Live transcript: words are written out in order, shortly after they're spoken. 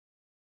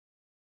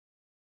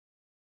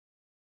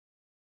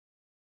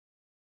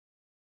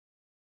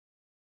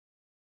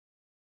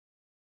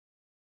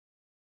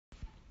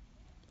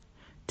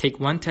Take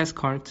one test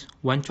cart,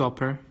 one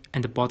dropper,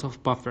 and a bottle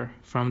of buffer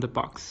from the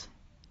box.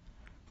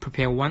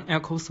 Prepare one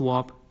alcohol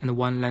swab and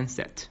one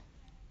lancet.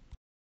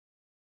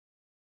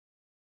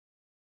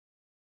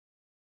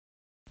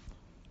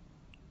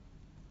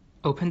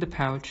 Open the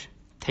pouch,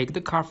 take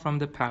the cart from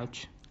the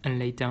pouch, and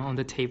lay down on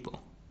the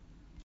table.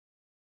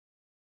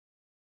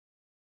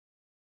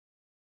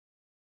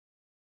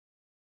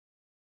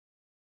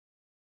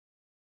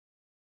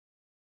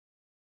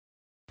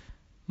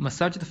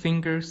 Massage the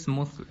finger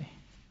smoothly.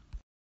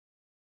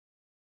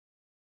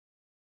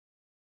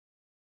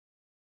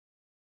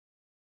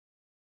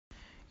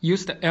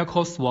 Use the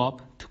alcohol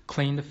swab to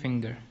clean the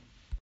finger.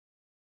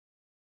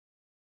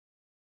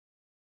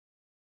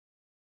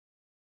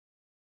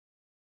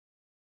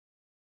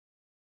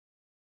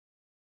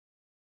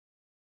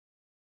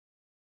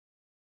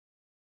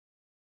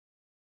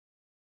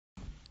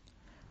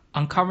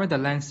 Uncover the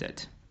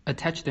lancet,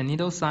 attach the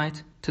needle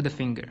side to the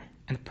finger,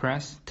 and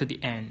press to the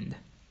end.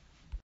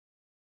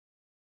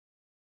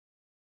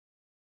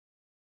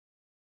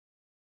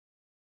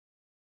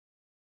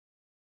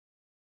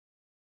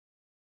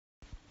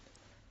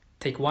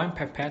 Take one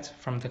pipette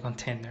from the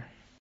container.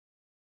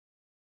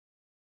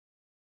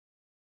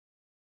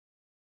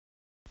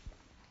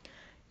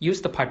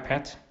 Use the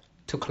pipette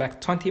to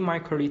collect 20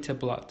 microliter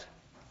blood.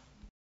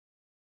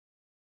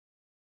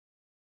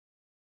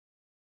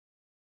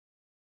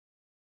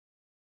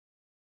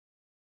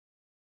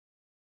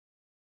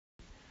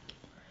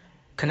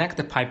 Connect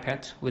the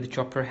pipette with the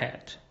dropper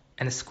head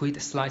and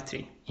squeeze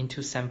slightly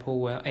into sample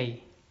well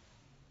A.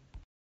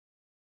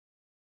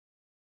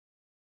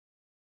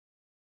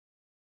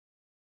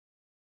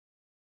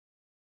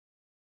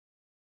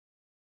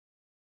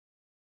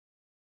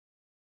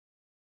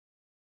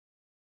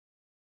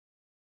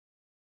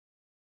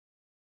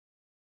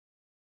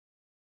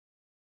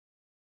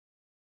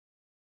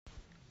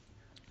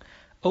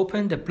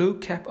 Open the blue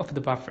cap of the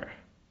buffer,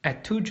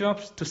 add 2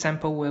 drops to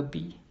sample well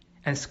B,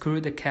 and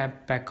screw the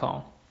cap back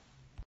on.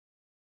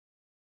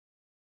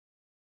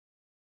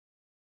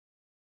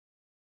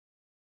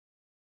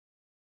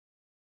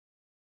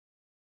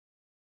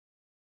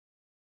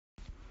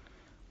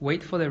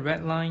 Wait for the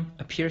red line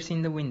appears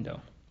in the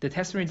window. The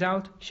test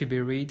result should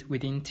be read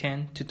within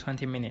 10 to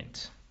 20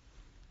 minutes.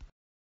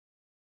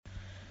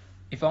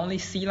 If only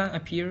C line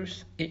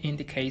appears, it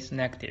indicates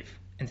negative,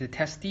 and the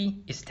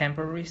testee is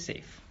temporarily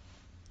safe.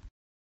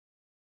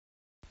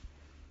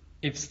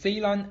 If C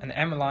line and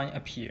M line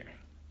appear,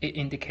 it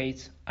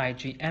indicates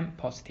IgM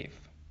positive.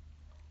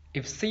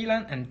 If C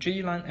line and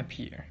G line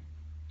appear,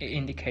 it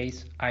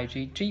indicates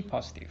IgG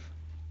positive.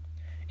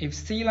 If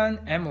C line,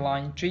 M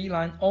line, G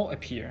line all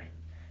appear,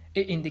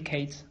 it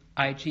indicates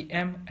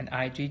IgM and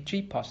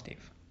IgG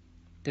positive.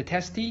 The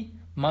testee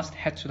must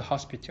head to the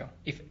hospital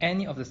if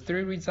any of the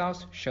 3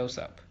 results shows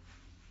up.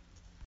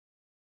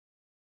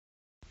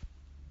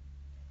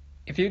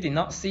 If you did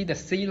not see the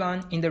C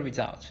line in the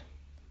result,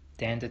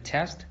 then the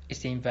test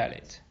is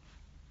invalid.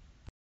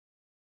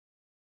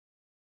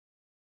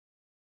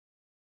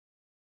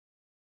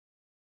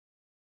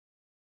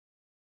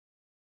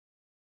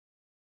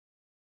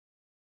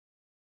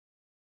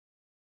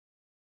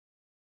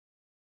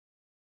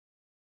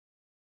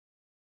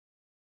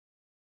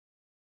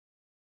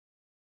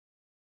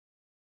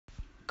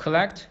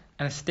 Collect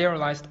and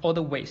sterilize all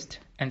the waste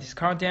and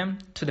discard them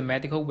to the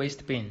medical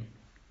waste bin.